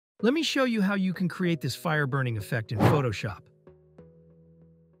Let me show you how you can create this fire burning effect in Photoshop.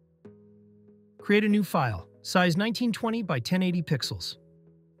 Create a new file, size 1920 by 1080 pixels.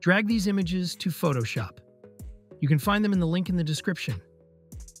 Drag these images to Photoshop. You can find them in the link in the description.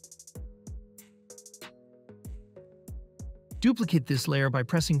 Duplicate this layer by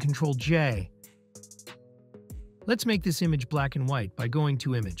pressing Ctrl J. Let's make this image black and white by going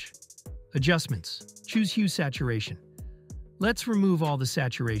to Image, Adjustments, choose Hue Saturation. Let's remove all the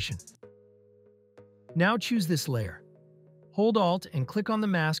saturation. Now choose this layer. Hold Alt and click on the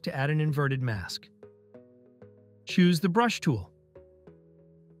mask to add an inverted mask. Choose the Brush tool.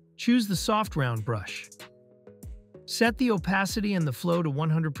 Choose the soft round brush. Set the opacity and the flow to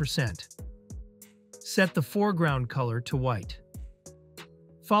 100%. Set the foreground color to white.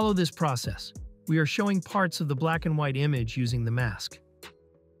 Follow this process. We are showing parts of the black and white image using the mask.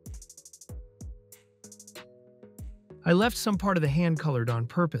 I left some part of the hand colored on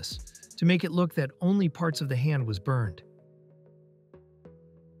purpose to make it look that only parts of the hand was burned.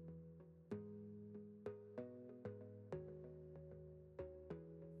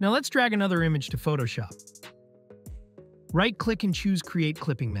 Now let's drag another image to Photoshop. Right-click and choose Create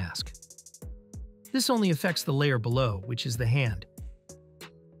Clipping Mask. This only affects the layer below, which is the hand.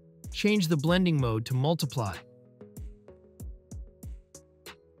 Change the blending mode to Multiply.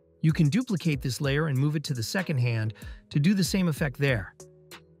 You can duplicate this layer and move it to the second hand to do the same effect there.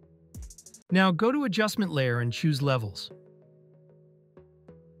 Now go to Adjustment Layer and choose Levels.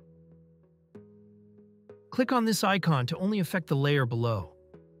 Click on this icon to only affect the layer below.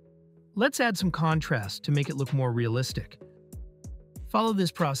 Let's add some contrast to make it look more realistic. Follow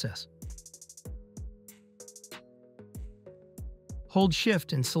this process. Hold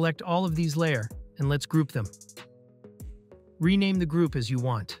Shift and select all of these layers, and let's group them. Rename the group as you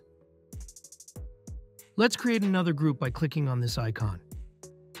want. Let's create another group by clicking on this icon.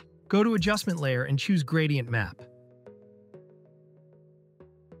 Go to Adjustment Layer and choose Gradient Map.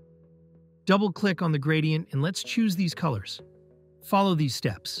 Double-click on the gradient and let's choose these colors. Follow these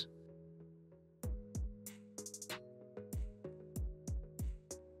steps.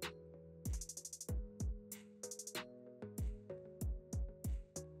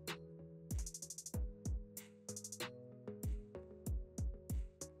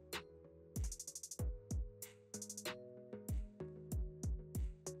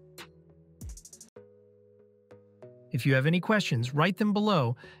 If you have any questions, write them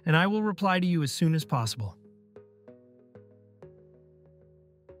below, and I will reply to you as soon as possible.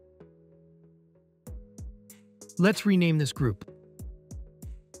 Let's rename this group.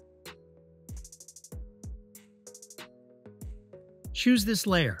 Choose this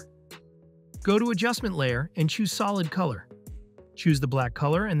layer. Go to Adjustment Layer and choose Solid Color. Choose the black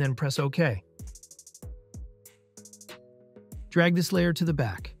color and then press OK. Drag this layer to the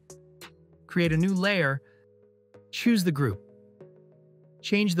back. Create a new layer. Choose the group.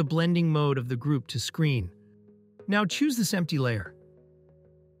 Change the blending mode of the group to Screen. Now choose this empty layer.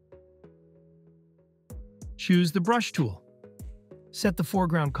 Choose the Brush tool. Set the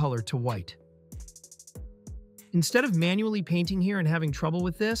foreground color to white. Instead of manually painting here and having trouble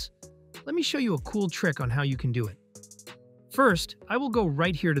with this, let me show you a cool trick on how you can do it. First, I will go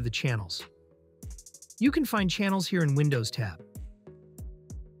right here to the Channels. You can find Channels here in Windows tab.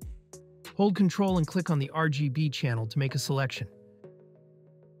 Hold Ctrl and click on the RGB channel to make a selection.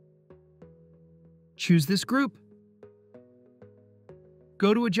 Choose this group.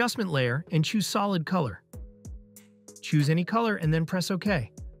 Go to Adjustment Layer and choose Solid Color. Choose any color and then press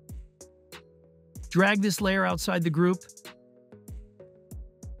OK. Drag this layer outside the group.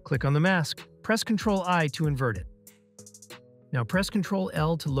 Click on the mask. Press Ctrl I to invert it. Now press Ctrl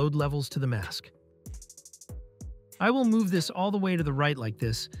L to load levels to the mask. I will move this all the way to the right like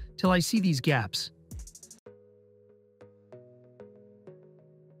this till I see these gaps.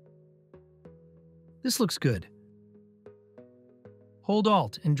 This looks good. Hold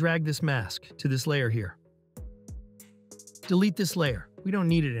Alt and drag this mask to this layer here. Delete this layer. We don't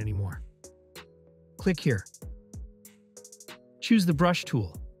need it anymore. Click here. Choose the Brush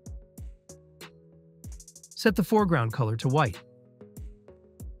tool. Set the foreground color to white.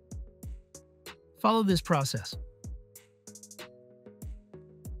 Follow this process.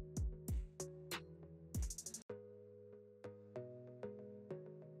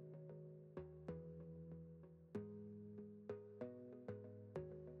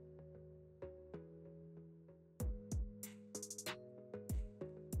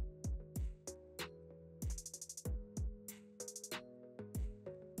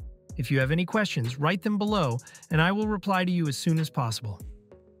 If you have any questions, write them below, and I will reply to you as soon as possible.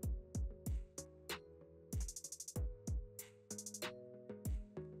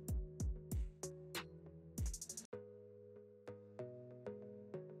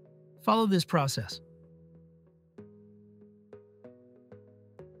 Follow this process.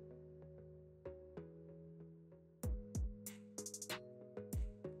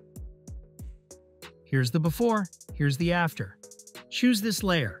 Here's the before, here's the after. Choose this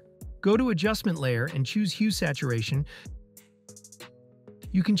layer. Go to Adjustment Layer and choose Hue Saturation.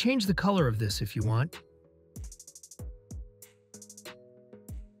 You can change the color of this if you want.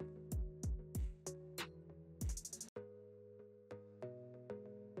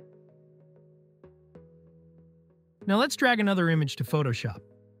 Now let's drag another image to Photoshop.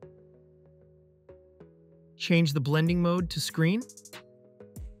 Change the blending mode to screen.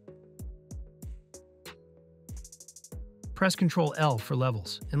 Press Ctrl L for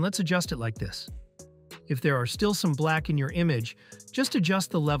levels, and let's adjust it like this. If there are still some black in your image, just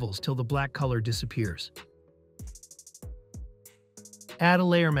adjust the levels till the black color disappears. Add a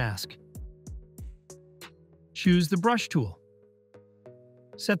layer mask. Choose the brush tool.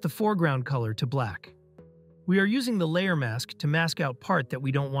 Set the foreground color to black. We are using the layer mask to mask out part that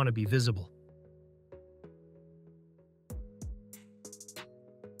we don't want to be visible.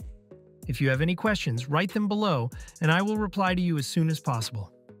 If you have any questions, write them below, and I will reply to you as soon as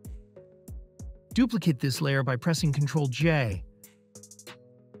possible. Duplicate this layer by pressing Ctrl J.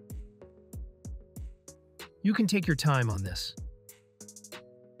 You can take your time on this.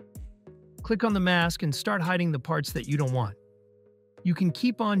 Click on the mask and start hiding the parts that you don't want. You can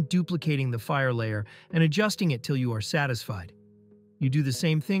keep on duplicating the fire layer and adjusting it till you are satisfied. You do the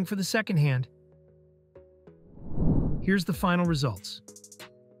same thing for the second hand. Here's the final results.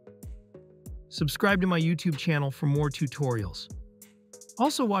 Subscribe to my YouTube channel for more tutorials.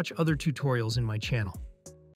 Also watch other tutorials in my channel.